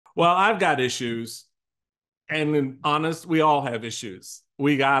Well, I've got issues, and in honest, we all have issues.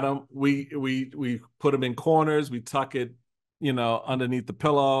 We got them. We put them in corners. We tuck it, underneath the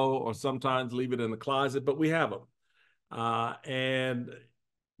pillow, or sometimes leave it in the closet. But we have them. And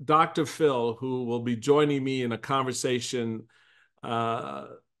Dr. Phil, who will be joining me in a conversation uh,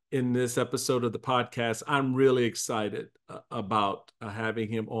 in this episode of the podcast, I'm really excited about having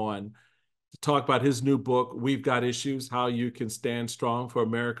him on to talk about his new book, We've Got Issues: How You Can Stand Strong for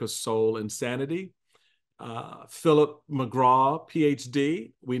America's Soul and Sanity. Philip McGraw,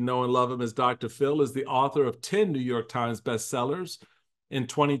 PhD, we know and love him as Dr. Phil, is the author of 10 New York Times bestsellers. In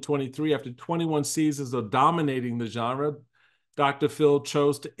 2023, after 21 seasons of dominating the genre, Dr. Phil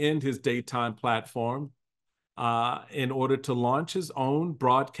chose to end his daytime platform in order to launch his own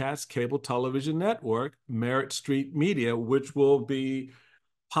broadcast cable television network, Merit Street Media, which will be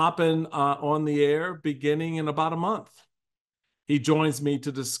popping on the air beginning in about a month. He joins me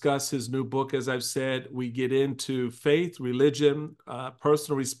to discuss his new book. As I've said, we get into faith, religion,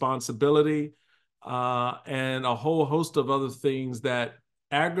 personal responsibility, and a whole host of other things that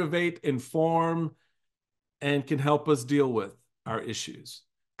aggravate, inform, and can help us deal with our issues.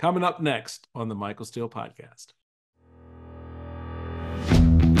 Coming up next on the Michael Steele Podcast.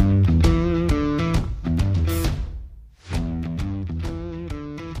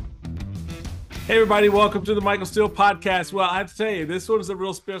 Hey, everybody, welcome to the Michael Steele Podcast. Well, I'd say this one is a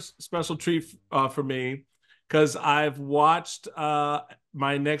real special treat for me because I've watched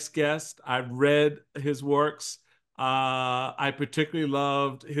my next guest. I've read his works. I particularly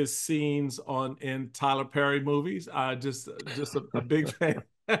loved his scenes in Tyler Perry movies. Just a big fan.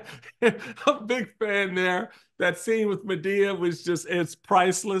 A big fan there. That scene with Medea was it's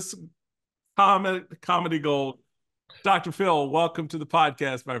priceless comedy gold. Dr. Phil, welcome to the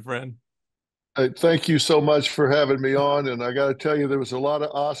podcast, my friend. Thank you so much for having me on. And I got to tell you, there was a lot of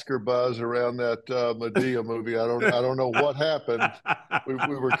Oscar buzz around that Medea movie. I don't know what happened. We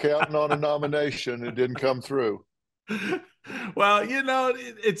were counting on a nomination. It didn't come through. Well,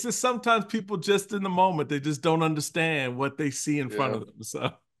 it's just sometimes people just in the moment, they just don't understand what they see in front Yeah, of them.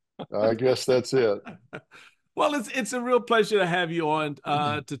 So, I guess that's it. well, it's a real pleasure to have you on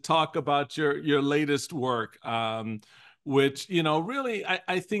to talk about your latest work, which really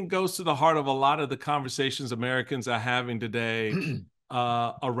I think goes to the heart of a lot of the conversations Americans are having today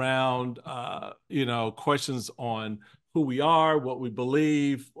around questions on who we are, what we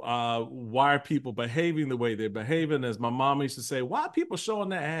believe, why are people behaving the way they're behaving. As my mom used to say, why are people showing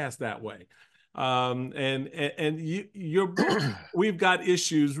their ass that way? Your book, We've Got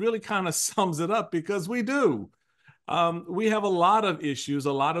Issues, really kind of sums it up because we do. We have a lot of issues,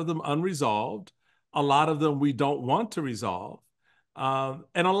 a lot of them unresolved, a lot of them we don't want to resolve,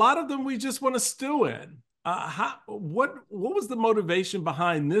 and a lot of them we just want to stew in. What was the motivation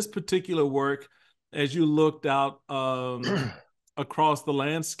behind this particular work as you looked out across the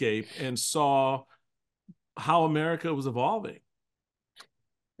landscape and saw how America was evolving?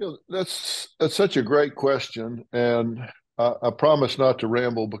 That's such a great question, and I promise not to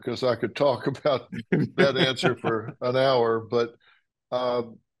ramble because I could talk about that answer for an hour. But uh,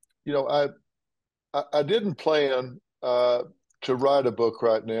 you know, I didn't plan to write a book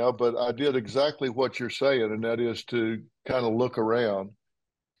right now, but I did exactly what you're saying, and that is to kind of look around.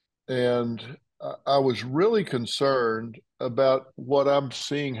 And I was really concerned about what I'm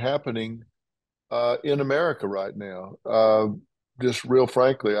seeing happening in America right now. Just real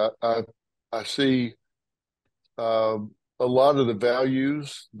frankly, I see a lot of the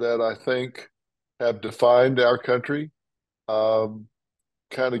values that I think have defined our country um,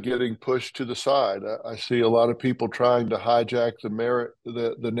 kind of getting pushed to the side. I see a lot of people trying to hijack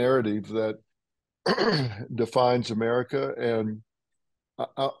the narrative that defines America. And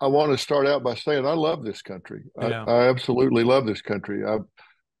I want to start out by saying I love this country. Yeah. I absolutely love this country.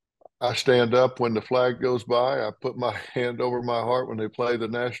 I stand up when the flag goes by. I put my hand over my heart when they play the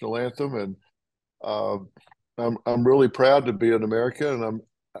national anthem, and uh, I'm really proud to be an American.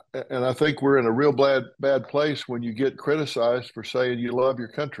 And I think we're in a real bad place when you get criticized for saying you love your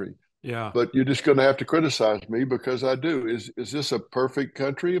country. Yeah. But you're just going to have to criticize me because I do. Is this a perfect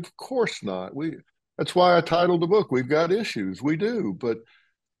country? Of course not. That's why I titled the book "We've Got Issues." We do, but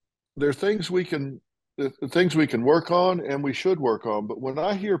there are things we can work on, and we should work on. But when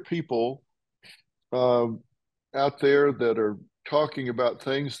I hear people um, out there that are talking about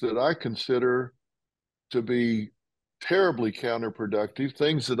things that I consider to be terribly counterproductive,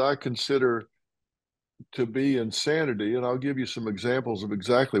 things that I consider to be insanity, and I'll give you some examples of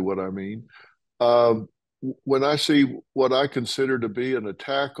exactly what I mean. Um, when I see what I consider to be an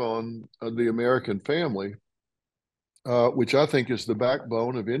attack on the American family, which I think is the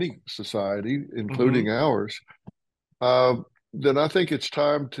backbone of any society, Mm-hmm. including ours, uh, then I think it's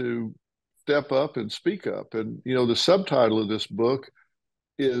time to step up and speak up. And, the subtitle of this book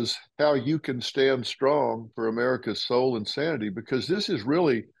is How You Can Stand Strong for America's Soul and Sanity, because this is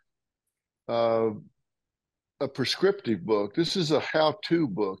really uh, a prescriptive book. This is a how-to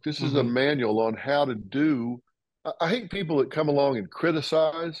book. This is a Mm-hmm. manual on how to do. I hate people that come along and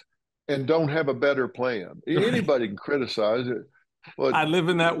criticize and don't have a better plan. Right. Anybody can criticize it, but I live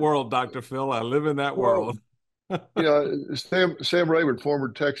in that world, Dr. Phil. I live in that well, world. Sam Rayburn,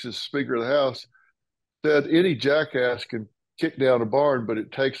 former Texas Speaker of the House, said any jackass can kick down a barn, but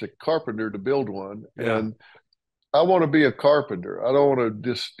it takes a carpenter to build one. Yeah. And I want to be a carpenter. I don't want to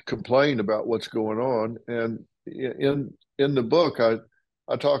just complain about what's going on. And in the book,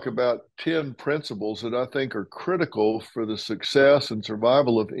 I talk about 10 principles that I think are critical for the success and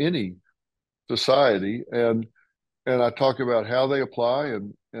survival of any society. And I talk about how they apply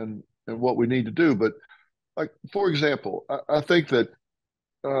and what we need to do. But like for example, I think that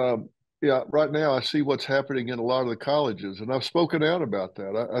yeah, right now I see what's happening in a lot of the colleges, and I've spoken out about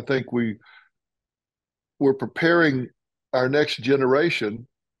that. I think we're preparing our next generation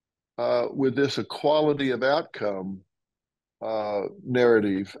with this equality of outcome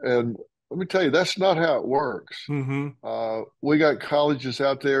narrative. And let me tell you, that's not how it works. Mm-hmm. We got colleges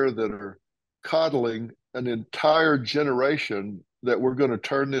out there that are coddling an entire generation that we're going to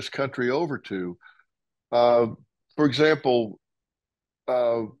turn this country over to. Uh, for example,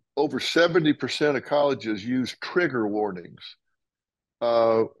 uh, over 70% of colleges use trigger warnings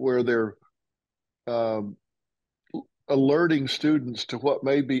where they're um, alerting students to what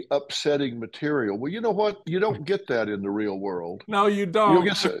may be upsetting material. Well, you know what? You don't get that in the real world. No, you You don't don't.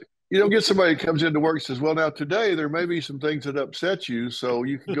 get so, you don't get somebody that comes into work and says, "Well, now today there may be some things that upset you, so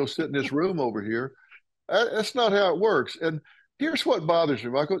you can go sit in this room over here." That's not how it works. And here's what bothers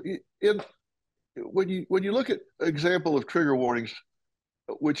me, Michael. When you look at example of trigger warnings,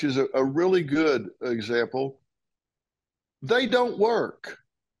 which is a really good example, they don't work.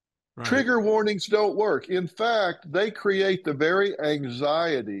 Right. Trigger warnings don't work. In fact, they create the very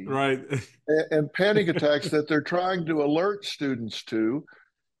anxiety Right. and panic attacks that they're trying to alert students to.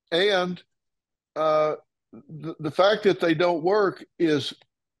 And uh, the fact that they don't work is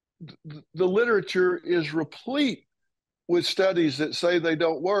the literature is replete with studies that say they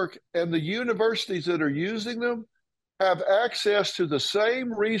don't work. And the universities that are using them have access to the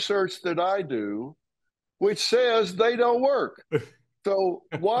same research that I do, which says they don't work. So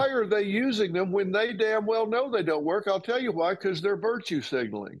why are they using them when they damn well know they don't work? I'll tell you why, because they're virtue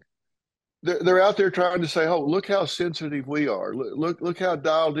signaling. They're out there trying to say, "Oh, look how sensitive we are. Look how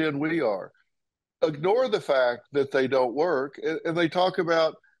dialed in we are." Ignore the fact that they don't work, and they talk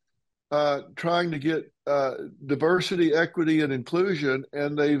about trying to get diversity, equity, and inclusion,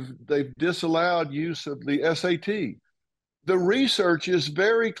 and they've disallowed use of the SAT. The research is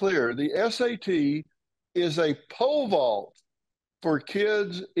very clear. The SAT is a pole vault for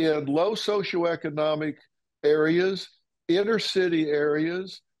kids in low socioeconomic areas, inner city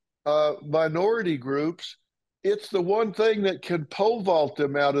areas, minority groups. It's the one thing that can pole vault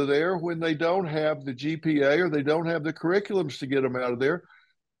them out of there when they don't have the GPA or they don't have the curriculums to get them out of there.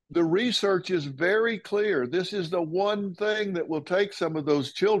 The research is very clear. This is the one thing that will take some of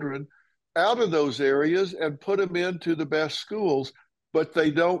those children out of those areas and put them into the best schools, but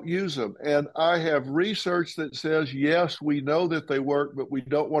they don't use them. And I have research that says, yes, we know that they work, but we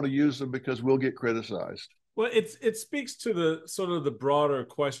don't want to use them because we'll get criticized. Well, it speaks to the sort of the broader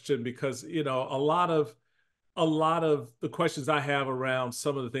question because a lot of the questions I have around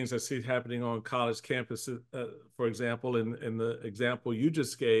some of the things I see happening on college campuses, for example, in the example you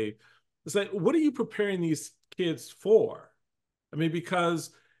just gave, it's like, what are you preparing these kids for? I mean,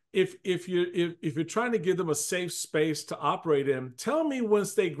 because if you're trying to give them a safe space to operate in, tell me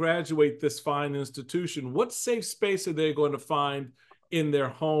once they graduate this fine institution, what safe space are they going to find in their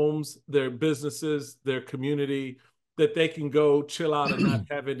homes, their businesses, their community, that they can go chill out and not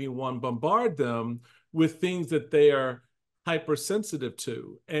have anyone bombard them with things that they are hypersensitive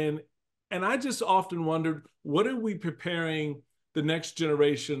to. And I just often wondered, what are we preparing the next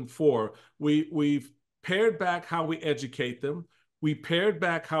generation for? We've pared back how we educate them. We pared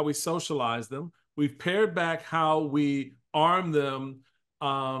back how we socialize them. We've pared back how we arm them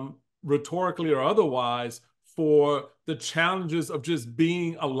rhetorically or otherwise for the challenges of just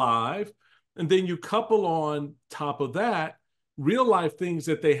being alive. And then you couple on top of that real life things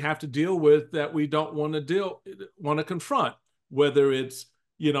that they have to deal with that we don't want to confront, whether it's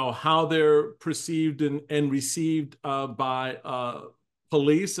how they're perceived and received by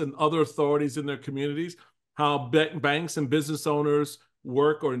police and other authorities in their communities, how banks and business owners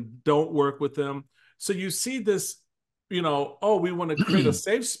work or don't work with them. So you see this, oh, we want to create a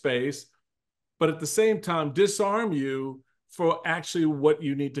safe space, but at the same time disarm you for actually what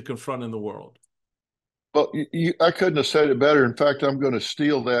you need to confront in the world. Well, I couldn't have said it better. In fact, I'm going to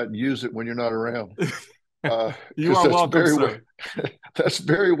steal that and use it when you're not around, You because are welcome, sir. that's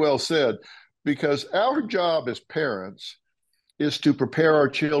very well said. Because our job as parents is to prepare our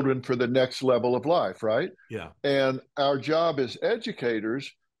children for the next level of life, right? Yeah. And our job as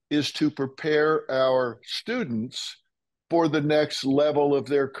educators is to prepare our students for the next level of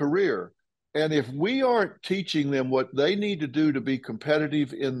their career. And if we aren't teaching them what they need to do to be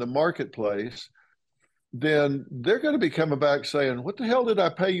competitive in the marketplace, then they're going to be coming back saying, what the hell did I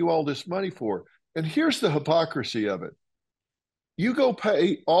pay you all this money for? And here's the hypocrisy of it. You go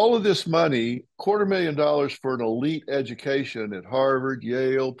pay all of this money, $250,000 for an elite education at Harvard,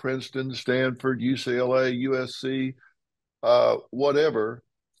 Yale, Princeton, Stanford, UCLA, USC, whatever.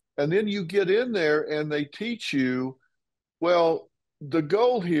 And then you get in there and they teach you, well, the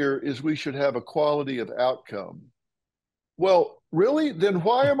goal here is we should have a quality of outcome. Well, really? Then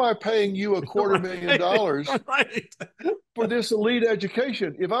why am I paying you a $250,000 Right. for this elite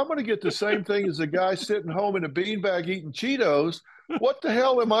education? If I'm going to get the same thing as a guy sitting home in a beanbag eating Cheetos, what the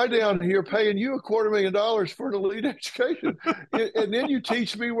hell am I down here paying you a $250,000 for an elite education? And then you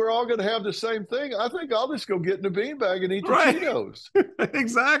teach me we're all going to have the same thing. I think I'll just go get in a beanbag and eat the Right. Cheetos.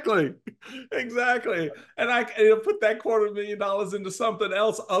 Exactly. Exactly. And I put that $250,000 into something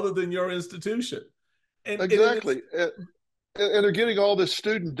else other than your institution. And it's Exactly. And they're getting all this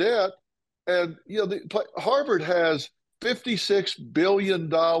student debt. And Harvard has $56 billion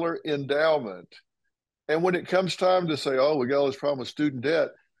endowment. And when it comes time to say, oh, we got all this problem with student debt,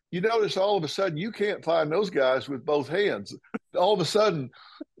 you notice all of a sudden you can't find those guys with both hands. All of a sudden,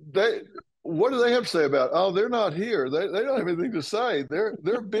 what do they have to say about it? Oh, they're not here. They don't have anything to say.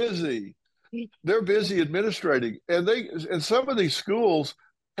 They're busy. They're busy administrating. And some of these schools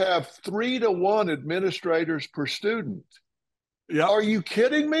have 3-to-1 administrators per student. yep. Are you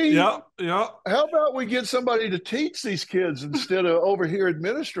kidding me? Yep. Yep. How about we get somebody to teach these kids instead of over here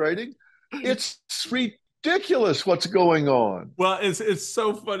administrating? It's ridiculous what's going on. Well, it's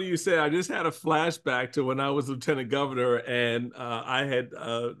so funny you say. I just had a flashback to when I was lieutenant governor, and I had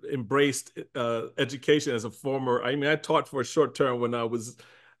embraced education as a former. I mean, I taught for a short term when I was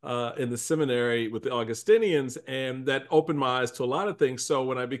in the seminary with the Augustinians, and that opened my eyes to a lot of things. So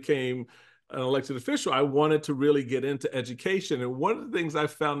when I became an elected official, I wanted to really get into education, and one of the things I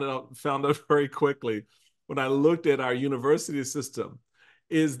found out very quickly when I looked at our university system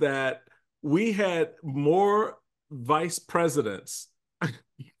is that we had more vice presidents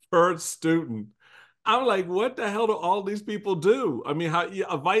per student. I'm like, what the hell do all these people do? I mean, how many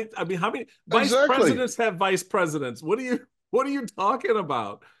vice Exactly. presidents have vice presidents? What are you talking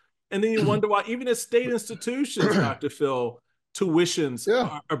about? And then you wonder why even at state institutions, Dr. Phil, tuitions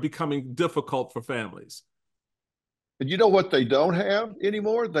Yeah. are becoming difficult for families. And you know what they don't have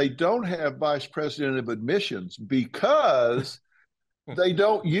anymore? They don't have vice president of admissions because they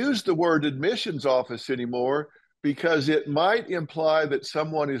don't use the word admissions office anymore because it might imply that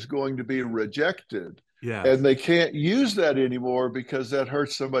someone is going to be rejected. And Yes. they can't use that anymore because that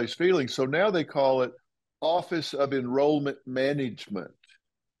hurts somebody's feelings. So now they call it Office of Enrollment Management.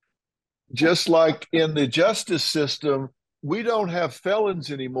 Just like in the justice system, we don't have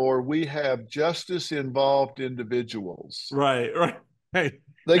felons anymore. We have justice involved individuals. Right, right. Hey.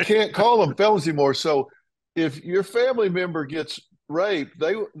 They can't call them felons anymore. So if your family member gets raped,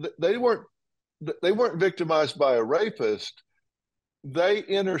 they weren't victimized by a rapist. They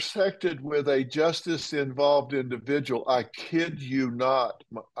intersected with a justice involved individual. I kid you not.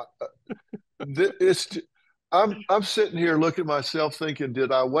 It's I'm sitting here looking at myself thinking,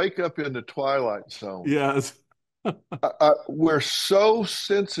 did I wake up in the Twilight Zone? Yes. We're so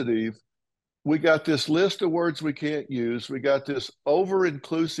sensitive. We got this list of words we can't use. We got this over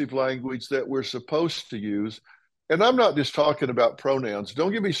inclusive language that we're supposed to use. And I'm not just talking about pronouns.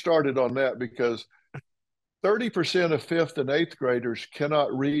 Don't get me started on that because 30% of fifth and eighth graders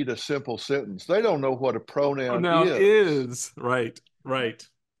cannot read a simple sentence. They don't know what a pronoun Now is. is right, right,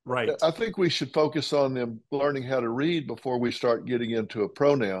 right. I think we should focus on them learning how to read before we start getting into a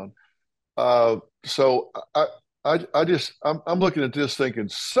pronoun. So I'm looking at this thinking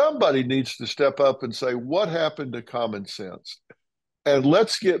somebody needs to step up and say, what happened to common sense? And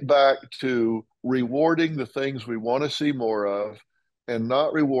let's get back to rewarding the things we want to see more of and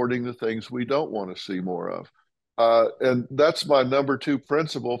not rewarding the things we don't want to see more of. And that's my number two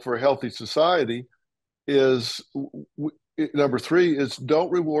principle for a healthy society is number three is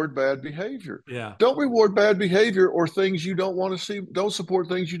don't reward bad behavior. Yeah. Don't reward bad behavior or things you don't want to see. Don't support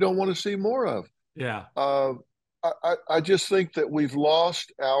things you don't want to see more of. Yeah. Uh, I just think that we've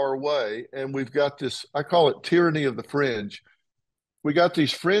lost our way, and we've got this. I call it tyranny of the fringe. We got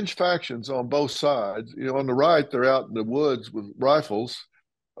these fringe factions on both sides. On the right, they're out in the woods with rifles,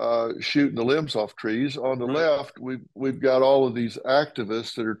 shooting the limbs off trees. On the Right. left, we've got all of these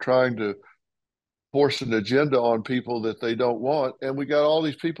activists that are trying to force an agenda on people that they don't want, and we got all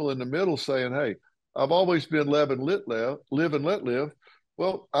these people in the middle saying, "Hey, I've always been live and let live."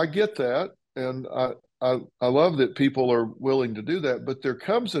 Well, I get that, and I love that people are willing to do that, but there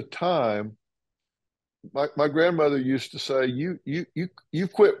comes a time. My grandmother used to say, you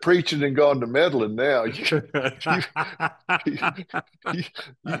quit preaching and gone to meddling now. You you,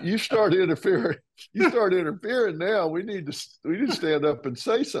 you start interfering. You start interfering now. We need to stand up and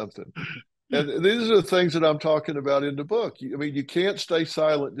say something. And these are the things that I'm talking about in the book. I mean, you can't stay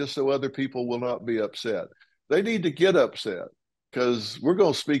silent just so other people will not be upset. They need to get upset because we're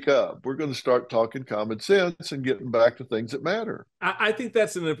going to speak up. We're going to start talking common sense and getting back to things that matter. I think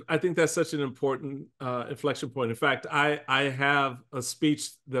that's such an important inflection point. In fact, I have a speech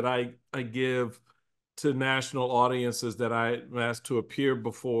that I give to national audiences that I asked to appear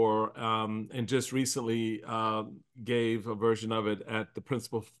before, and just recently gave a version of it at the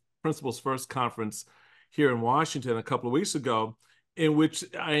Principals First conference here in Washington a couple of weeks ago, in which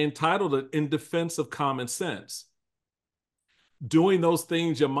I entitled it "In Defense of Common Sense." Doing those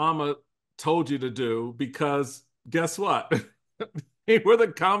things your mama told you to do, because guess what? They were the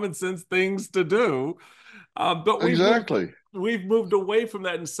common sense things to do. But Exactly. we've moved away from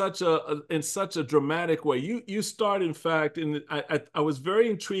that in such a dramatic way. You start, in fact, and I was very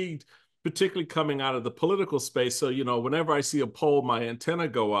intrigued, particularly coming out of the political space. So whenever I see a poll, my antenna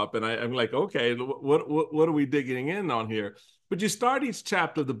go up, and I'm like, okay, what are we digging in on here? But you start each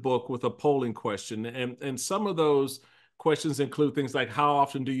chapter of the book with a polling question, and some of those questions include things like, how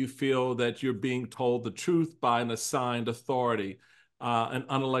often do you feel that you're being told the truth by an assigned authority, an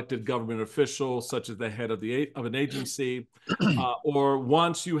unelected government official, such as the head of an agency, or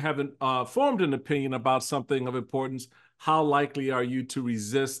once you haven't formed an opinion about something of importance, how likely are you to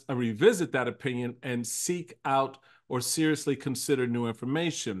revisit that opinion and seek out or seriously consider new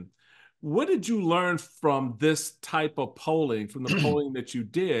information? What did you learn from this type of polling, from the polling that you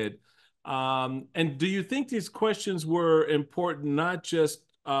did? And do you think these questions were important, not just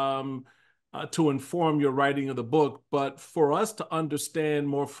to inform your writing of the book, but for us to understand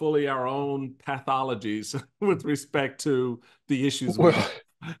more fully our own pathologies with respect to the issues we Well,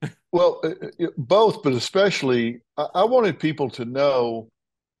 have? well, both, but especially, I wanted people to know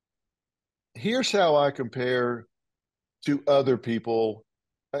here's how I compare to other people.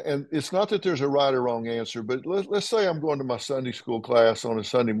 And it's not that there's a right or wrong answer, but let's say I'm going to my Sunday school class on a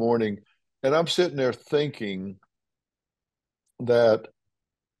Sunday morning and I'm sitting there thinking that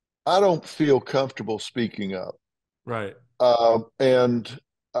I don't feel comfortable speaking up. Right. And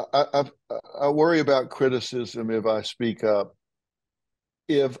I worry about criticism if I speak up.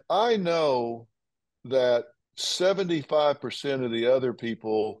 If I know that 75% of the other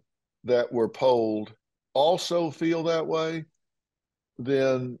people that were polled also feel that way,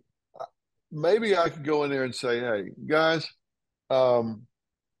 then maybe I could go in there and say, hey, guys,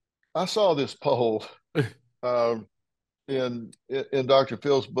 I saw this poll um, in Dr.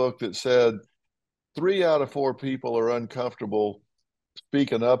 Phil's book that said 3 out of 4 people are uncomfortable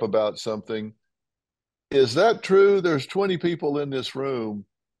speaking up about something. Is that true? There's 20 people in this room.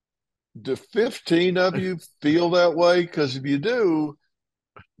 Do 15 of you feel that way? Because if you do,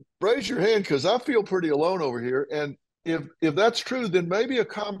 raise your hand because I feel pretty alone over here. And if that's true, then maybe a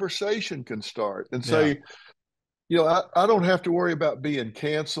conversation can start and Yeah. say, I don't have to worry about being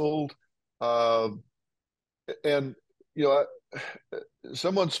canceled. Uh, and you know,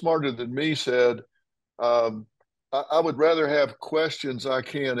 someone smarter than me said, um, I would rather have questions I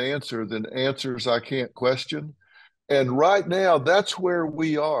can't answer than answers I can't question. And right now, that's where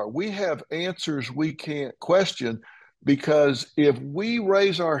we are. We have answers we can't question because if we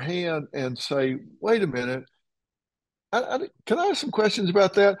raise our hand and say, wait a minute, can I ask some questions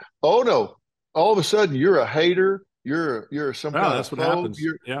about that? Oh, no. All of a sudden, you're a hater. You're some Well, kind of that's what phobe. happens.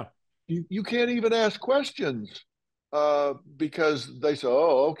 Yeah. You can't even ask questions because they say,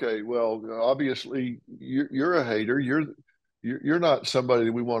 "Oh, okay, well, obviously you're a hater. You're not somebody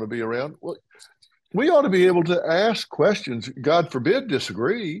that we want to be around." Well, we ought to be able to ask questions. God forbid,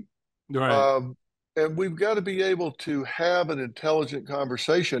 disagree. Right. Um, and we've got to be able to have an intelligent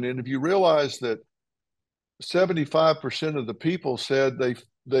conversation. And if you realize that 75% of the people said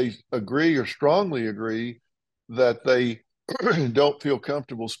they agree or strongly agree, that they don't feel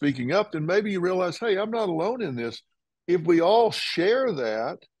comfortable speaking up, then maybe you realize, hey, I'm not alone in this. If we all share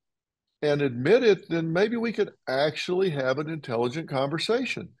that and admit it, then maybe we could actually have an intelligent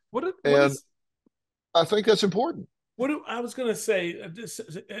conversation. what And is I think that's important. I was going to say, just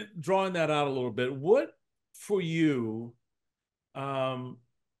drawing that out a little bit, what for you um,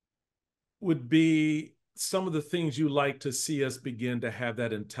 would be some of the things you like to see us begin to have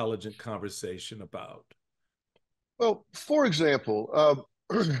that intelligent conversation about? Well, for example,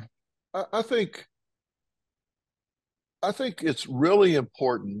 I think it's really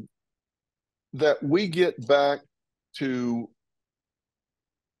important that we get back to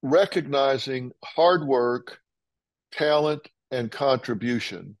recognizing hard work, talent, and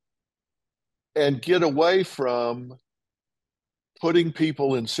contribution, and get away from putting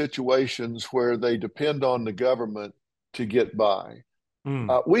people in situations where they depend on the government to get by.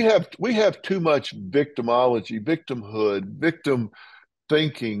 Mm. We have too much victimology, victimhood, victim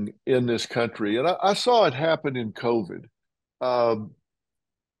thinking in this country, and I saw it happen in COVID. Um,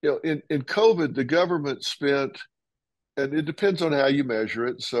 in COVID, the government spent, and it depends on how you measure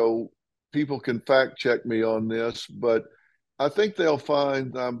it. So people can fact check me on this, but I think they'll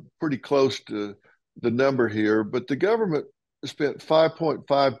find I'm pretty close to the number here. But the government spent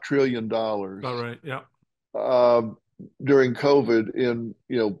 $5.5 trillion All right. Yeah. um, during COVID in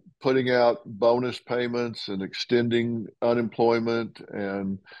putting out bonus payments and extending unemployment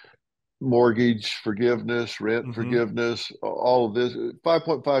and mortgage forgiveness, rent Mm-hmm. forgiveness, all of this,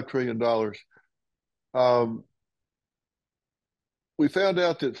 $5.5 trillion. Um, we found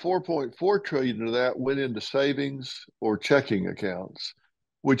out that 4.4 trillion of that went into savings or checking accounts,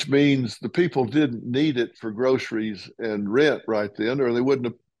 which means the people didn't need it for groceries and rent right then, or they wouldn't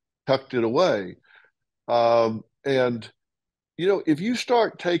have tucked it away. And if you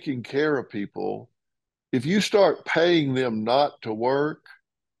start taking care of people, if you start paying them not to work,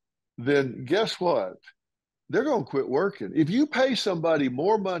 then guess what? They're going to quit working. If you pay somebody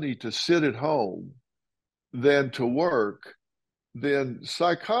more money to sit at home than to work, then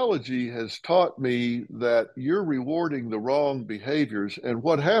psychology has taught me that you're rewarding the wrong behaviors. And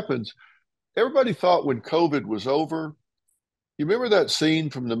what happens, everybody thought when COVID was over, you remember that scene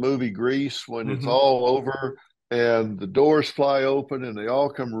from the movie Grease when it's Mm-hmm. all over and the doors fly open and they all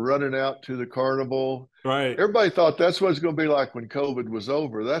come running out to the carnival? Right. Everybody thought that's what it's going to be like when COVID was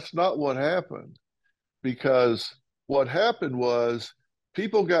over. That's not what happened, because what happened was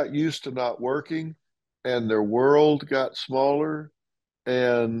people got used to not working and their world got smaller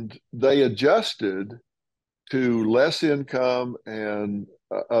and they adjusted to less income and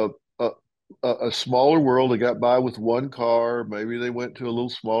a smaller world. They got by with one car. Maybe they went to a little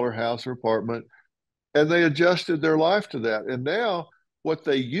smaller house or apartment, and they adjusted their life to that. And now, what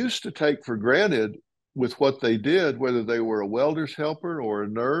they used to take for granted with what they did, whether they were a welder's helper or a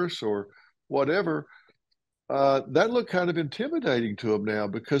nurse or whatever, that looked kind of intimidating to them now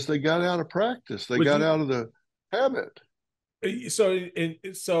because they got out of practice. They Would got you out of the habit.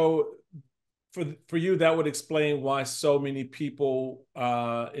 so for you that would explain why so many people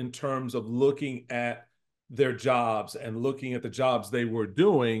in terms of looking at their jobs and looking at the jobs they were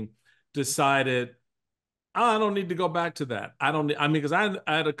doing decided I don't need to go back to that. I don't need, I mean, because I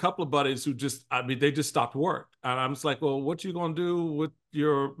had a couple of buddies who just, I mean, they just stopped work. And I'm just like, well, what you gonna do with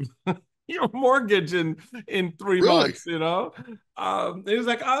your your mortgage in three Really? months, you know? It was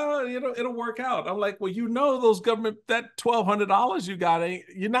like, oh, it'll work out. I'm like, well, those government that $1,200 you got ain't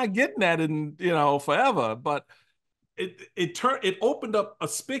you're not getting that in, forever. But it opened up a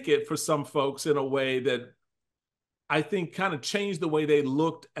spigot for some folks in a way that I think kind of changed the way they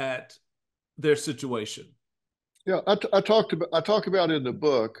looked at their situation. Yeah, I talk about in the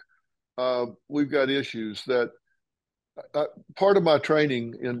book. We've got issues that part of my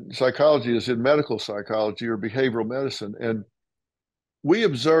training in psychology is in medical psychology or behavioral medicine, and we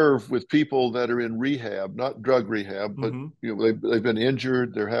observe with people that are in rehab, not drug rehab, but Mm-hmm. they've been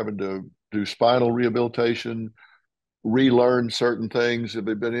injured, they're having to do spinal rehabilitation, relearn certain things if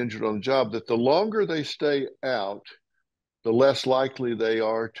they've been injured on the job. That the longer they stay out, the less likely they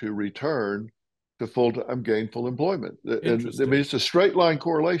are to return to full-time gainful employment. And I mean, Interesting. it's a straight line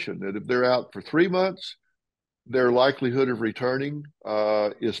correlation that if they're out for 3 months, their likelihood of returning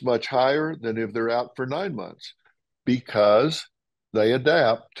is much higher than if they're out for 9 months because they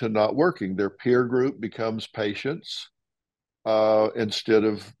adapt to not working. Their peer group becomes patients instead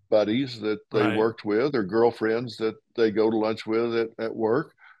of buddies that they Right. worked with or girlfriends that they go to lunch with at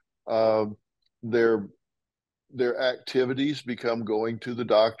work. Um, their their activities become going to the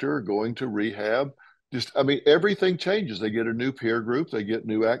doctor, going to rehab. Just, I mean, everything changes. They get a new peer group, they get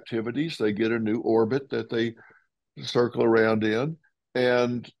new activities, they get a new orbit that they circle around in,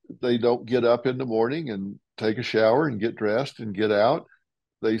 and they don't get up in the morning and take a shower and get dressed and get out.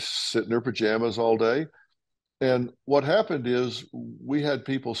 They sit in their pajamas all day. And what happened is we had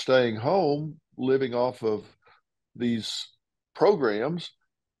people staying home living off of these programs.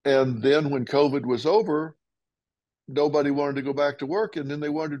 And then when COVID was over, nobody wanted to go back to work. And then they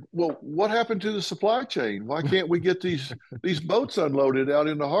wondered, well, what happened to the supply chain? Why can't we get these boats unloaded out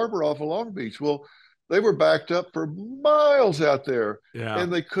in the harbor off of Long Beach? Well, they were backed up for miles out there, Yeah,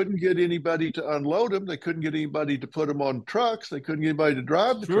 and they couldn't get anybody to unload them. They couldn't get anybody to put them on trucks. They couldn't get anybody to it's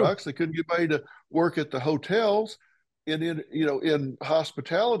drive the true. trucks. They couldn't get anybody to work at the hotels in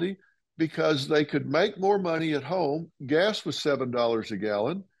hospitality, because they could make more money at home. Gas was $7 a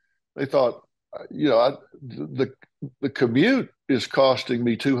gallon. They thought, the commute is costing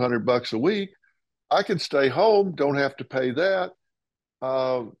me $200 a week. I can stay home, don't have to pay that.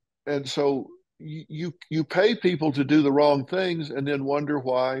 And so you pay people to do the wrong things, and then wonder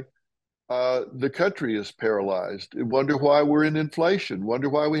why the country is paralyzed, and wonder why we're in inflation, wonder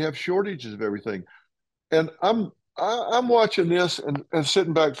why we have shortages of everything. And I'm watching this and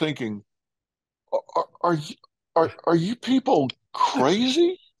sitting back thinking, are you are you people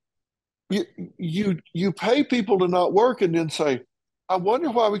crazy? You you pay people to not work, and then say, I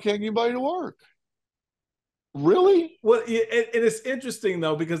wonder why we can't get anybody to work. Really? Well, and it's interesting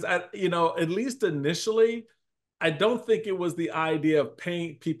though because at least initially, I don't think it was the idea of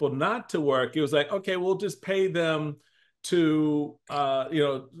paying people not to work. It was like, okay, we'll just pay them to,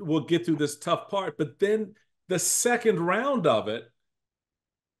 we'll get through this tough part. But then the second round of it,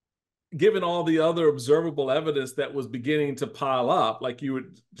 given all the other observable evidence that was beginning to pile up, like you were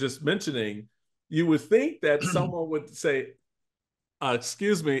just mentioning, you would think that someone would say,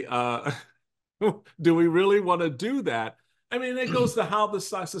 excuse me, do we really want to do that? I mean, it goes to how the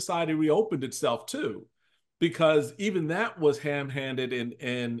society reopened itself too, because even that was ham-handed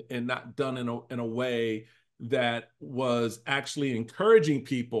and not done in a way that was actually encouraging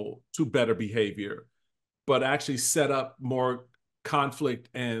people to better behavior, but actually set up more conflict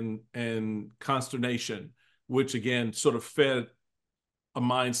and consternation, which again sort of fed a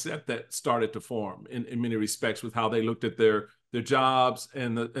mindset that started to form in many respects with how they looked at their jobs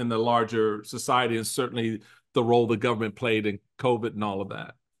and the larger society, and certainly the role the government played in COVID and all of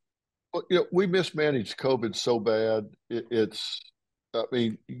that. Well, we mismanaged COVID so bad. I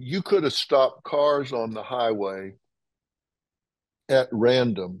mean, you could have stopped cars on the highway at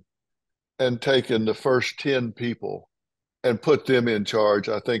random and taken the first 10 people and put them in charge.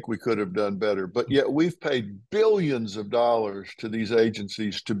 I think we could have done better. But yet we've paid billions of dollars to these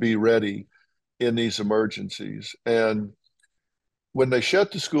agencies to be ready in these emergencies. And when they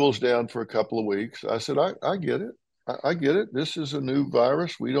shut the schools down for a couple of weeks, I said, I get it. I get it. This is a new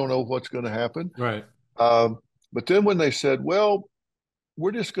virus. We don't know what's going to happen. Right. Um, but then when they said, well,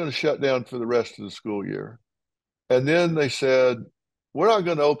 we're just going to shut down for the rest of the school year. And then they said, we're not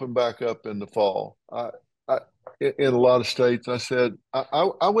going to open back up in the fall. In a lot of states, I said,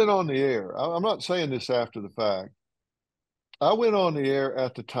 I went on the air. I'm not saying this after the fact. I went on the air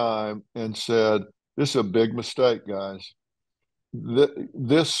at the time and said, this is a big mistake, guys.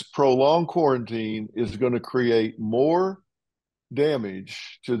 This prolonged quarantine is going to create more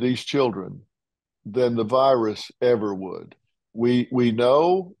damage to these children than the virus ever would. We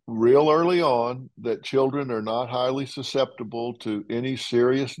know real early on that children are not highly susceptible to any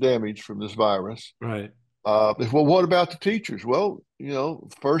serious damage from this virus. Right. Well, what about the teachers? Well,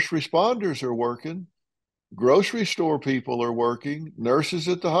 first responders are working, grocery store people are working, nurses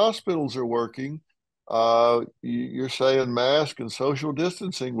at the hospitals are working. You're saying mask and social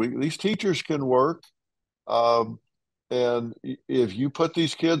distancing. These teachers can work. Um, and if you put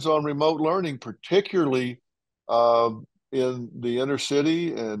these kids on remote learning, particularly in the inner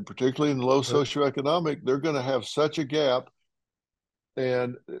city and particularly in low socioeconomic, they're going to have such a gap.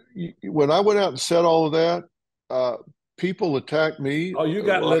 And when I went out and said all of that, uh, people attacked me Oh, you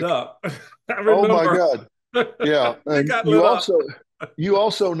got lit like, up. I "Oh my remember. God, yeah!" You And got lit up. you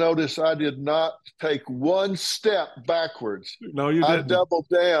also notice I did not take one step backwards. No, you I didn't. doubled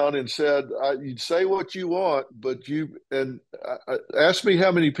down and said, "You say what you want, but ask me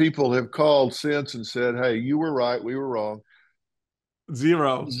how many people have called since and said, 'Hey, you were right, we were wrong.'"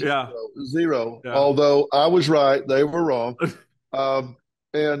 Zero. Yeah. Zero, zero. Yeah. Although I was right, they were wrong. Um,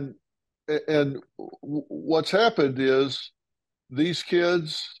 and and what's happened is these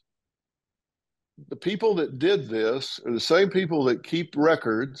kids, the people that did this, are the same people that keep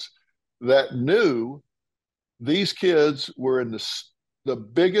records, that knew these kids were in the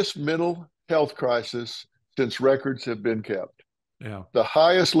biggest mental health crisis since records have been kept. Yeah. The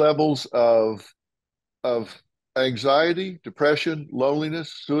highest levels of anxiety, depression,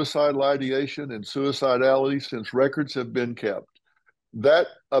 loneliness, suicidal ideation, and suicidality since records have been kept. That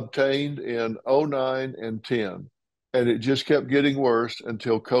obtained in '09 and 10. And it just kept getting worse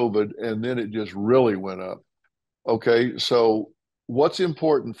until COVID. And then it just really went up. Okay. So, what's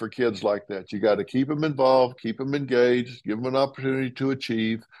important for kids like that? You got to keep them involved, keep them engaged, give them an opportunity to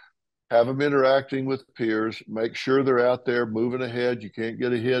achieve, have them interacting with peers, make sure they're out there moving ahead. You can't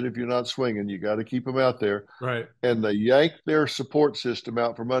get ahead if you're not swinging. You got to keep them out there. Right. And they yank their support system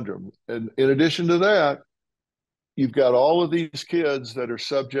out from under them. And in addition to that, you've got all of these kids that are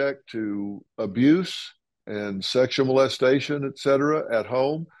subject to abuse and sexual molestation, et cetera, at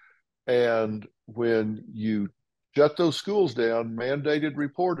home. And when you shut those schools down, mandated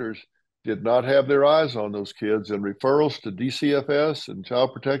reporters did not have their eyes on those kids, and referrals to DCFS and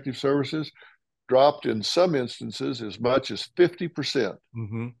Child Protective Services dropped in some instances as much as 50%.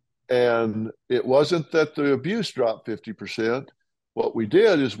 Mm-hmm. And it wasn't that the abuse dropped 50%. What we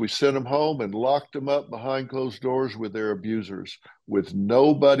did is we sent them home and locked them up behind closed doors with their abusers, with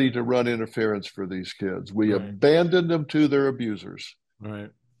nobody to run interference for these kids. We Right. abandoned them to their abusers. Right.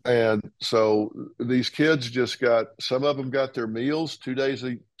 And so these kids just got, some of them got their meals, 2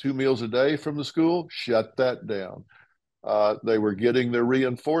 meals a day from the school, shut that down. They were getting their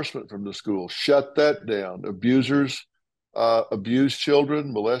reinforcement from the school, shut that down. Abusers, abused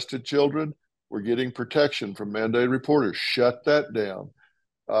children, molested children were getting protection from mandated reporters, shut that down.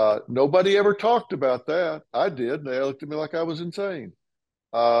 Nobody ever talked about that. I did, and they looked at me like I was insane.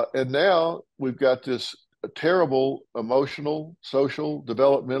 And now we've got this terrible emotional, social,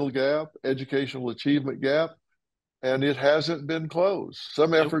 developmental gap, educational achievement gap, and it hasn't been closed.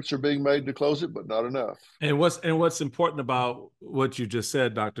 Some efforts are being made to close it, but not enough. And what's important about what you just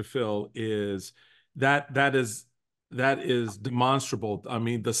said, Dr. Phil, is that is demonstrable. I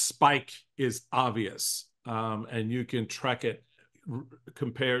mean, the spike is obvious, and you can track it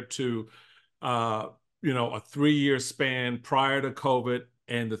compared to a 3-year span prior to COVID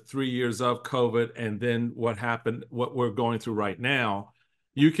and the 3 years of COVID, and then what happened, what we're going through right now.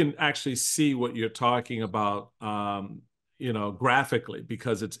 You can actually see what you're talking about, graphically,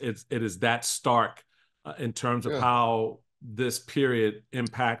 because it is that stark in terms of Yeah. how this period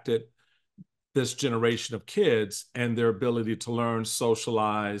impacted this generation of kids and their ability to learn,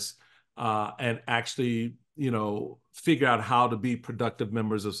 socialize, and actually, figure out how to be productive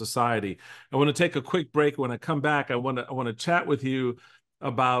members of society. I want to take a quick break. When I come back, I want to chat with you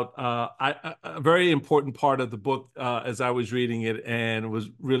about a very important part of the book as I was reading it, and I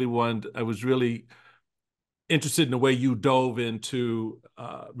was really interested in the way you dove into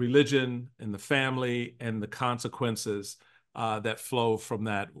religion and the family and the consequences that flow from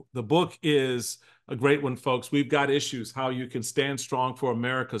that. The book is a great one, folks. We've Got Issues: How You Can Stand Strong for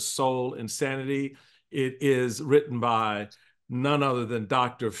America's Soul and Sanity. It is written by none other than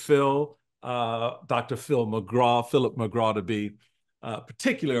Dr. Phil McGraw, Philip McGraw to be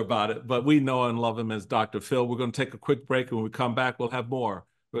particular about it, but we know and love him as Dr. Phil. We're going to take a quick break, and when we come back, we'll have more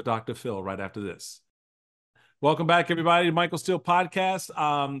with Dr. Phil right after this. Welcome back, everybody, to Michael Steele Podcast.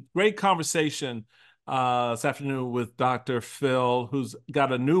 Great conversation this afternoon with Dr. Phil, who's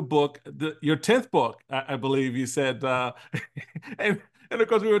got a new book, your 10th book, I believe you said. And of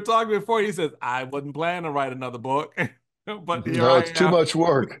course, we were talking before. He says, I wasn't planning to write another book, but here No, I it's too am. much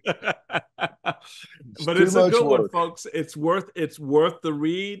work. But it's a good one, folks. It's worth the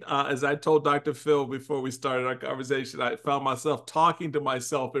read. As I told Dr. Phil before we started our conversation, I found myself talking to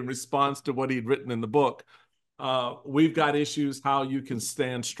myself in response to what he'd written in the book. We've Got Issues: How You Can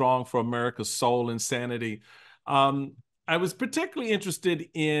Stand Strong for America's Soul and Sanity. I was particularly interested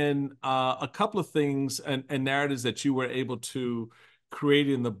in a couple of things and narratives that you were able to create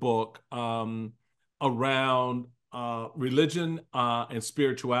in the book around religion and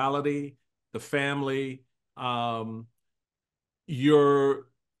spirituality, the family, your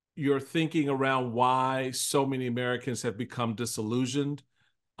thinking around why so many Americans have become disillusioned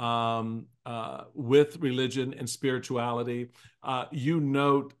with religion and spirituality. You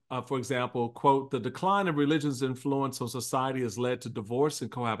note, for example, quote, the decline of religion's influence on society has led to divorce and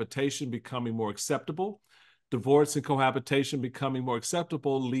cohabitation becoming more acceptable. Divorce and cohabitation becoming more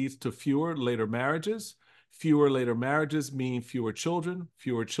acceptable leads to fewer later marriages. Fewer later marriages mean fewer children.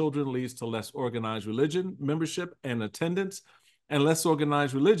 Fewer children leads to less organized religion membership and attendance. And less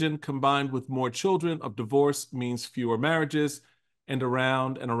organized religion combined with more children of divorce means fewer marriages, and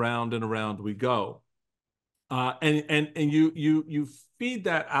around and around and around we go. And you feed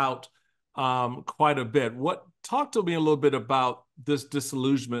that out quite a bit. Talk to me a little bit about this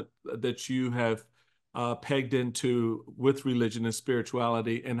disillusionment that you have pegged into with religion and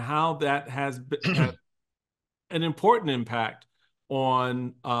spirituality, and how that has an important impact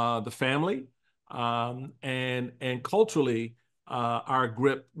on the family, and culturally, our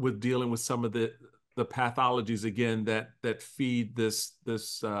grip with dealing with some of the pathologies again that feed this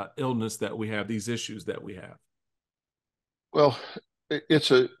illness that we have, these issues that we have. Well,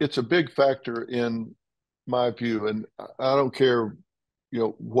 it's a big factor in my view, and I don't care,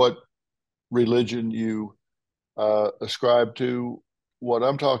 what religion you ascribe to. What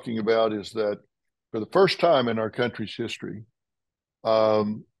I'm talking about is that for the first time in our country's history,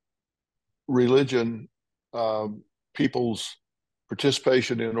 um, religion, people's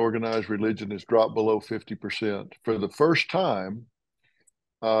participation in organized religion has dropped below 50%. For the first time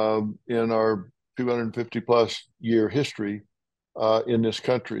in our 250 plus year history in this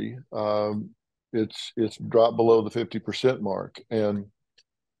country, it's dropped below the 50% mark. And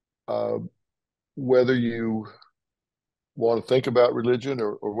uh, whether you want to think about religion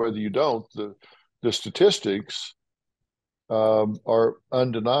or whether you don't, the statistics are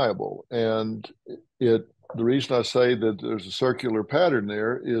undeniable. And the reason I say that there's a circular pattern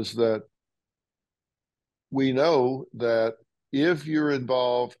there is that we know that if you're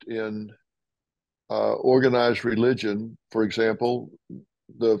involved in organized religion, for example,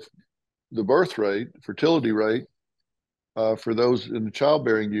 the the birth rate, fertility rate for those in the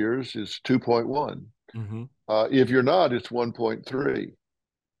childbearing years is 2.1. Mm-hmm. If you're not, it's 1.3.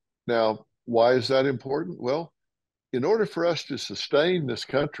 Now, why is that important? Well, in order for us to sustain this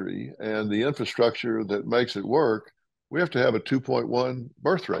country and the infrastructure that makes it work, we have to have a 2.1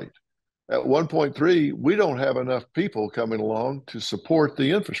 birth rate. At 1.3, we don't have enough people coming along to support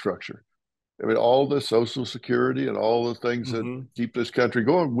the infrastructure. I mean, all the Social Security and all the things that Mm-hmm. keep this country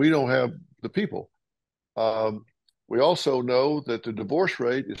going, we don't have the people. Um, we also know that the divorce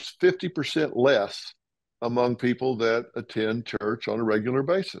rate is 50% less among people that attend church on a regular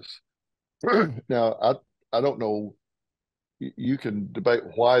basis. Now, I don't know, you can debate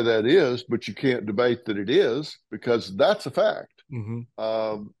why that is, but you can't debate that it is because that's a fact.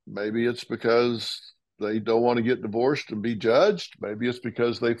 Mm-hmm. Maybe it's because they don't want to get divorced and be judged. Maybe it's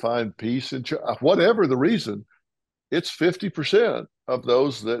because they find peace in church. Whatever the reason, it's 50% of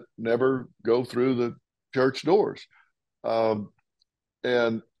those that never go through the church doors. Um,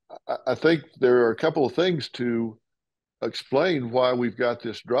 and I think there are a couple of things to explain why we've got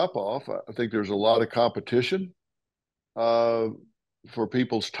this drop off. I think there's a lot of competition uh, for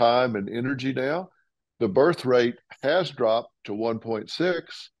people's time and energy now. The birth rate has dropped to 1.6.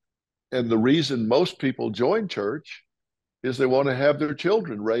 And the reason most people join church is they want to have their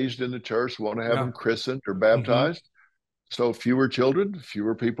children raised in the church, want to have Yeah. them christened or Mm-hmm. baptized. So fewer children,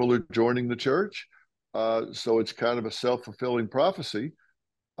 fewer people are joining the church. So it's kind of a self-fulfilling prophecy.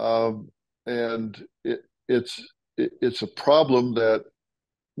 Um, and it's a problem that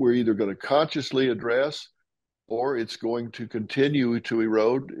we're either going to consciously address or it's going to continue to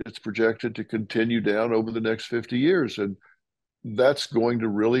erode. It's projected to continue down over the next 50 years. And that's going to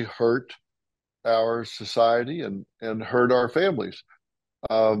really hurt our society and hurt our families.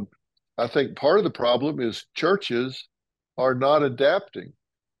 Um, I think part of the problem is churches are not adapting.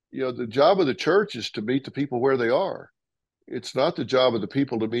 The job of the church is to meet the people where they are. It's not the job of the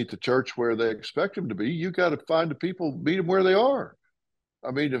people to meet the church where they expect them to be. You got to find the people, meet them where they are. I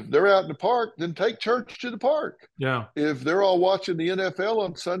mean, if they're out in the park, then take church to the park. Yeah. If they're all watching the NFL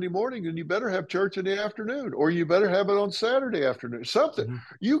on Sunday morning, then you better have church in the afternoon, or you better have it on Saturday afternoon. Something. Mm-hmm.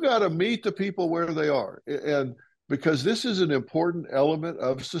 You got to meet the people where they are, and because this is an important element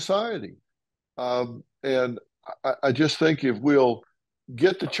of society. And I just think if we'll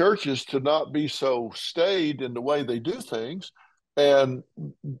get the churches to not be so staid in the way they do things, and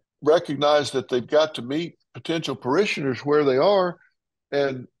recognize that they've got to meet potential parishioners where they are,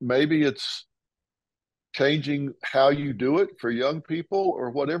 and maybe it's changing how you do it for young people or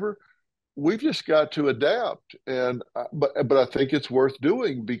whatever. We've just got to adapt, and but I think it's worth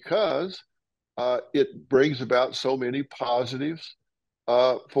doing because it brings about so many positives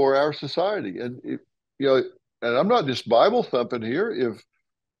for our society. And you know, and I'm not just Bible thumping here.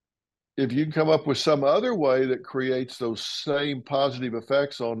 If you can come up with some other way that creates those same positive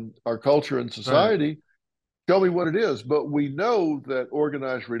effects on our culture and Right. society, tell me what it is. But we know that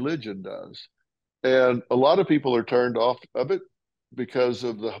organized religion does. And a lot of people are turned off of it because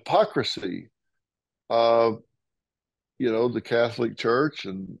of the hypocrisy of, the Catholic Church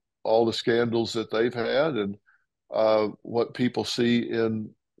and all the scandals that they've had and what people see in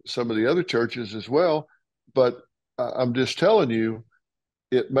some of the other churches as well. But I'm just telling you,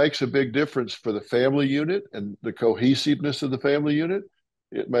 it makes a big difference for the family unit and the cohesiveness of the family unit.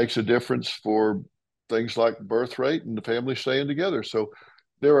 It makes a difference for things like birth rate and the family staying together. So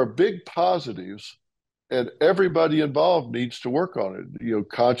there are big positives, and everybody involved needs to work on it.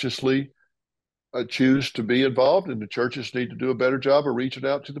 Consciously choose to be involved, and the churches need to do a better job of reaching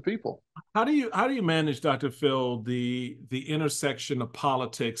out to the people. How do you manage, Dr. Phil, the intersection of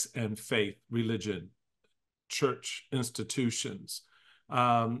politics and faith, religion, church institutions,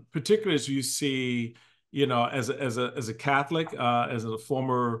 particularly as you see, as a Catholic, as a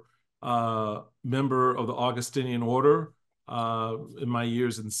former member of the Augustinian order, in my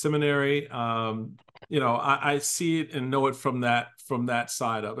years in seminary. I see it and know it from that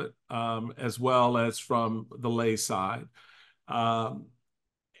side of it, as well as from the lay side, um,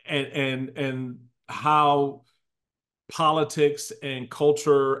 and how politics and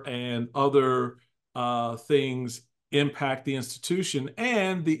culture and other things impact the institution,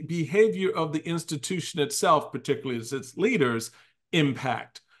 and the behavior of the institution itself, particularly as its leaders,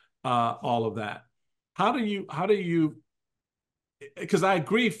 impact all of that. How do you, because I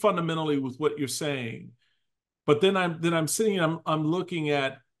agree fundamentally with what you're saying, but then I'm sitting, I'm looking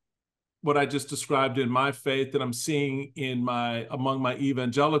at what I just described in my faith, that I'm seeing among my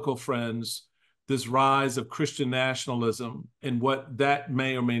evangelical friends, this rise of Christian nationalism, and what that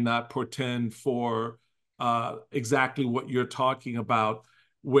may or may not portend for exactly what you're talking about,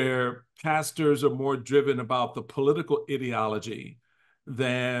 where pastors are more driven about the political ideology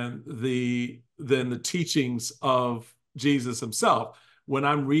than the teachings of Jesus himself. When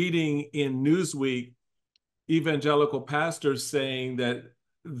I'm reading in Newsweek evangelical pastors saying that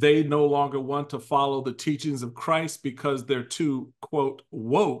they no longer want to follow the teachings of Christ because they're too, quote,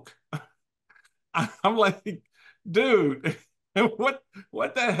 woke. I'm like, dude, what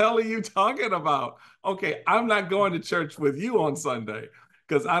the hell are you talking about? Okay, I'm not going to church with you on Sunday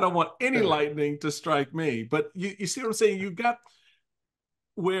because I don't want any lightning to strike me. But you see what I'm saying? You've got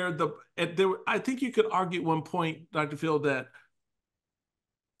where I think you could argue at one point, Dr. Phil, that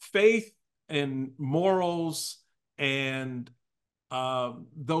faith and morals and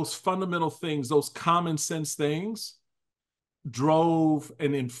those fundamental things, those common sense things, drove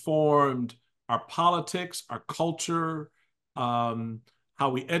and informed our politics, our culture, how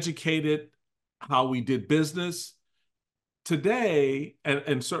we educated, how we did business. Today,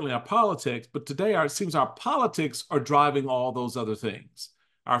 and certainly our politics, but today it seems our politics are driving all those other things.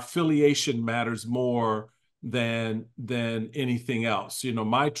 Our affiliation matters more than anything else.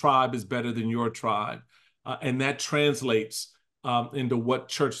 My tribe is better than your tribe, and that translates into what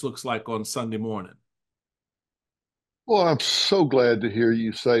church looks like on Sunday morning. Well, I'm so glad to hear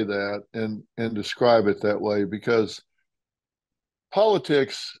you say that and describe it that way, because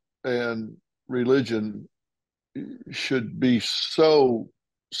politics and religion should be so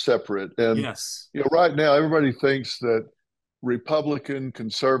separate. And Yes. right now everybody thinks that Republican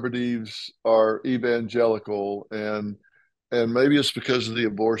conservatives are evangelical, and maybe it's because of the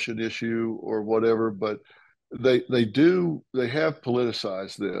abortion issue or whatever, but they have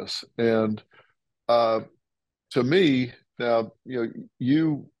politicized this. And to me, now,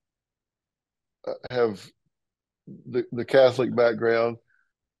 you have the Catholic background.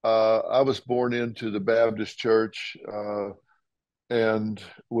 I was born into the Baptist church, and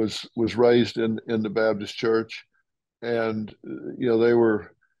was raised in the Baptist church, and they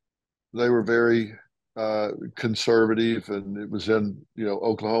were very conservative, and it was in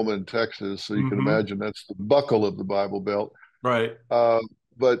Oklahoma and Texas, so you can Mm-hmm. imagine that's the buckle of the Bible Belt. Right.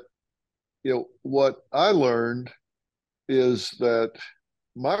 But what I learned is that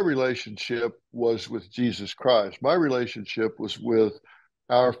my relationship was with Jesus Christ. My relationship was with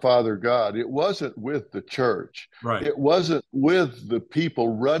our Father God. It wasn't with the church. Right. It wasn't with the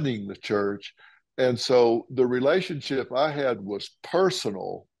people running the church. And so the relationship I had was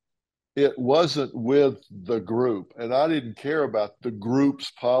personal. It wasn't with the group. And I didn't care about the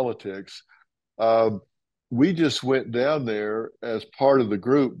group's politics. Um, we just went down there as part of the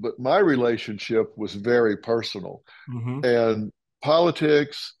group, but my relationship was very personal. Mm-hmm. And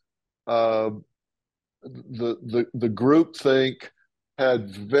politics, uh, the group think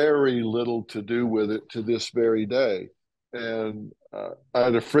had very little to do with it to this very day. And I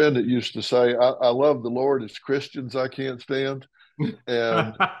had a friend that used to say, I love the Lord, it's Christians I can't stand."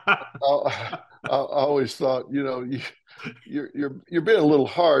 And I always thought, you're being a little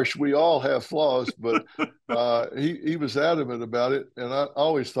harsh. We all have flaws, but he was adamant about it, and I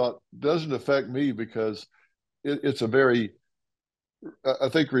always thought, doesn't affect me, because it's a very, I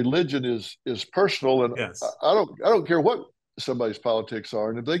think religion is personal, and Yes. I don't care what somebody's politics are,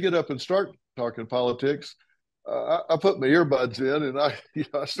 and if they get up and start talking politics, I put my earbuds in, and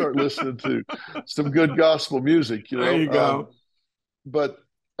I start listening to some good gospel music. There you go. But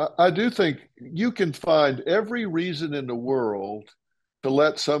I do think you can find every reason in the world to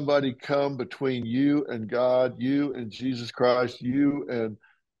let somebody come between you and God, you and Jesus Christ, you and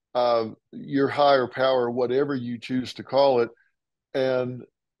your higher power, whatever you choose to call it. And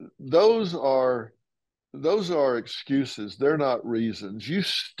those are excuses. They're not reasons. You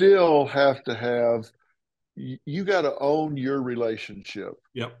still have to have, you got to own your relationship.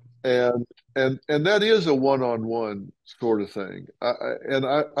 Yep. And and that is a one-on-one sort of thing.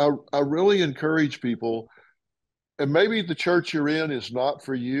 I really encourage people, and maybe the church you're in is not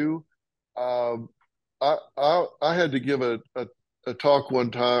for you. Um, I had to give a talk one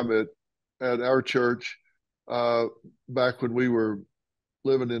time at our church uh, back when we were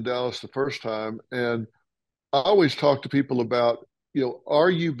living in Dallas the first time, and I always talk to people about, are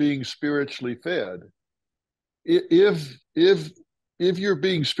you being spiritually fed? If you're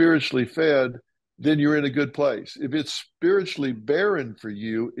being spiritually fed, then you're in a good place. If it's spiritually barren for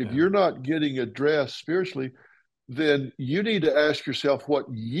you, if Yeah. you're not getting addressed spiritually, then you need to ask yourself what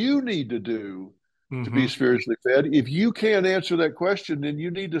you need to do to be Mm-hmm. spiritually fed. If you can't answer that question, then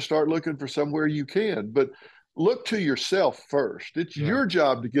you need to start looking for somewhere you can. But look to yourself first. It's Yeah. your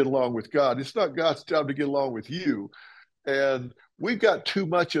job to get along with God. It's not God's job to get along with you. And we've got too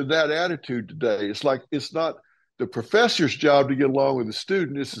much of that attitude today. It's like it's not the professor's job to get along with the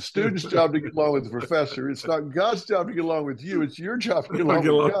student. It's the student's job to get along with the professor. It's not God's job to get along with you. It's your job to get along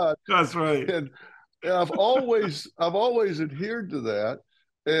with God. That's right. And I've always adhered to that.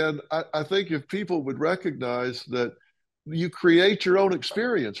 And I think if people would recognize that you create your own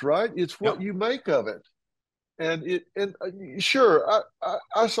experience, right? It's what Yep. you make of it. And sure,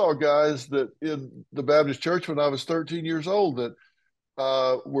 I saw guys that in the Baptist church when I was 13 years old that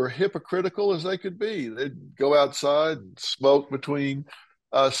were hypocritical as they could be. They'd go outside and smoke between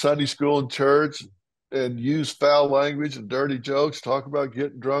Sunday school and church and use foul language and dirty jokes, talk about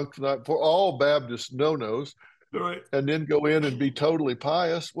getting drunk the night before, all Baptist no-nos, Right. and then go in and be totally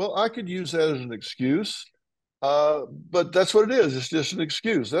pious. Well, I could use that as an excuse, but that's what it is. It's just an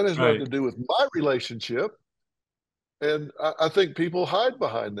excuse. That has nothing Right. to do with my relationship. And I think people hide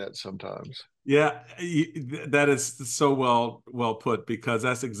behind that sometimes. Yeah, that is so well put, because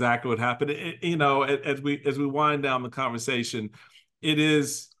that's exactly what happened. As we wind down the conversation, it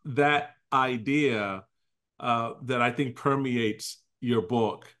is that idea that I think permeates your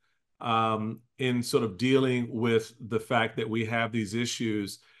book, in sort of dealing with the fact that we have these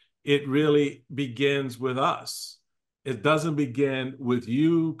issues. It really begins with us. It doesn't begin with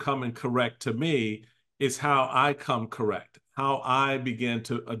you coming correct to me. It's how I come correct, how I begin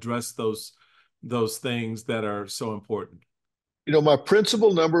to address those things that are so important. My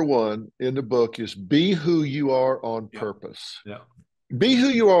principle number one in the book is be who you are on Yeah. purpose. Yeah. Be who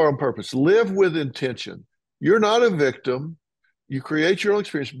you are on purpose. Live with intention. You're not a victim. You create your own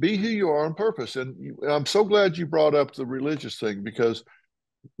experience. Be who you are on purpose. And I'm so glad you brought up the religious thing, because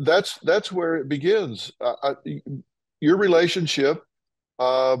that's where it begins. Your relationship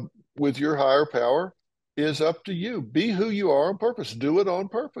uh, with your higher power is up to you. Be who you are on purpose. Do it on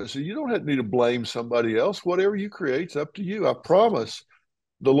purpose. You don't have need to blame somebody else. Whatever you create is up to you. I promise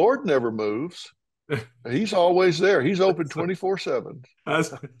the Lord never moves. He's always there. He's open 24/7.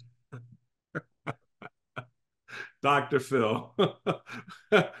 That's Dr. Phil.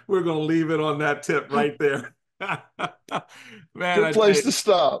 We're going to leave it on that tip right there. Man, Good I tell place you, to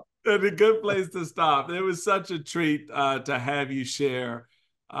stop. it's a good place to stop. It was such a treat to have you share,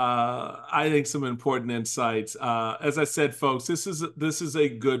 I think, some important insights. As I said, folks, this is a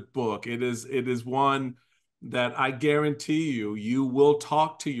good book. It is one that I guarantee you will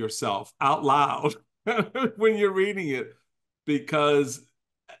talk to yourself out loud when you're reading it, because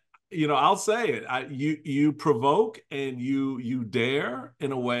I'll say it. You provoke and you dare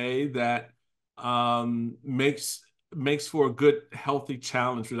in a way that makes for a good, healthy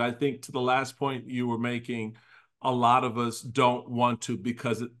challenge. And I think, to the last point you were making, a lot of us don't want to,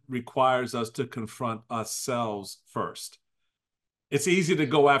 because it requires us to confront ourselves first. It's easy to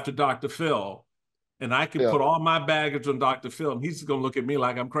go after Dr. Phil, and I can Yeah, put all my baggage on Dr. Phil, and he's going to look at me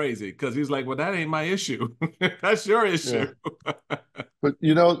like I'm crazy, because he's like, well, that ain't my issue. That's your issue. yeah. But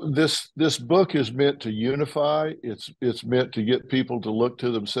this book is meant to unify. It's meant to get people to look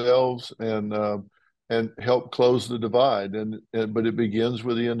to themselves and help close the divide. And but it begins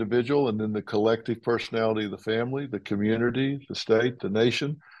with the individual, and then the collective personality of the family, the community, the state, the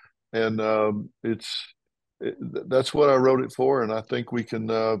nation. And that's what I wrote it for. And I think we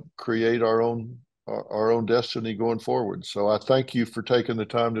can create our own destiny going forward. So I thank you for taking the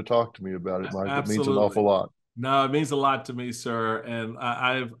time to talk to me about it, Mike. It means an Absolutely. awful lot. No, it means a lot to me, sir. And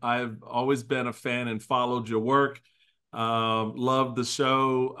I've always been a fan and followed your work. Love the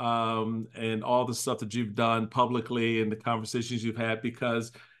show and all the stuff that you've done publicly and the conversations you've had,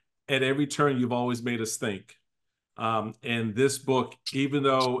 because at every turn you've always made us think. And this book, even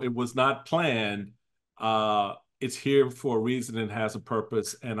though it was not planned, it's here for a reason and has a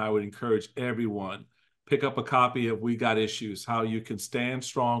purpose. And I would encourage everyone, pick up a copy of We Got Issues: How You Can Stand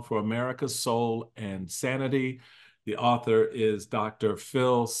Strong for America's Soul and Sanity. The author is Dr.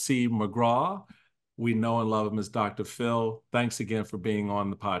 Phil C. McGraw. We know and love him as Dr. Phil. Thanks again for being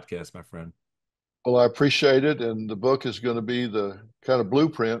on the podcast, my friend. Well, I appreciate it. And the book is going to be the kind of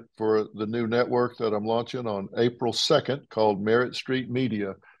blueprint for the new network that I'm launching on April 2nd called Merritt Street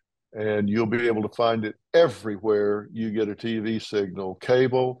Media. And you'll be able to find it everywhere you get a TV signal: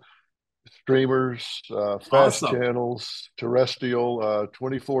 cable, streamers, fast Awesome. channels, terrestrial,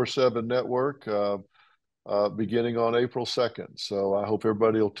 24/7 network, beginning on April 2nd. So I hope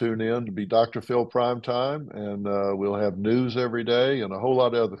everybody will tune in to be Dr. Phil Primetime, and we'll have news every day and a whole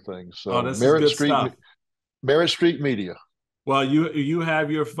lot of other things. Oh, So this is good stuff. Merritt Street Media. Well, you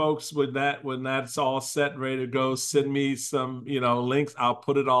have your folks with that. When that's all set and ready to go, send me some, links. I'll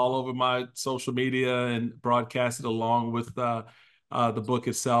put it all over my social media and broadcast it along with the book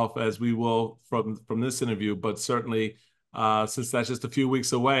itself, as we will from this interview. But certainly, since that's just a few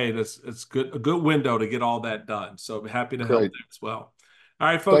weeks away, it's a good window to get all that done. So I'm happy to help Great. there as well. All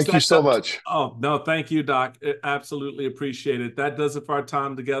right, folks, Thank you that so does. much. Oh, no, thank you, Doc. Absolutely appreciate it. That does it for our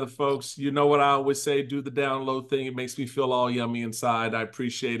time together, folks. You know what I always say: do the download thing. It makes me feel all yummy inside. I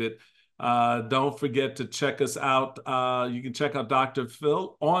appreciate it. Don't forget to check us out. You can check out Dr.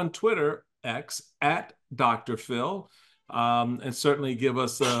 Phil on Twitter, X, at Dr. Phil. And certainly give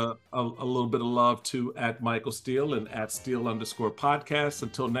us a little bit of love too at Michael Steele and at Steele_podcast.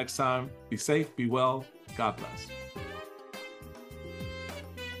 Until next time, be safe, be well. God bless.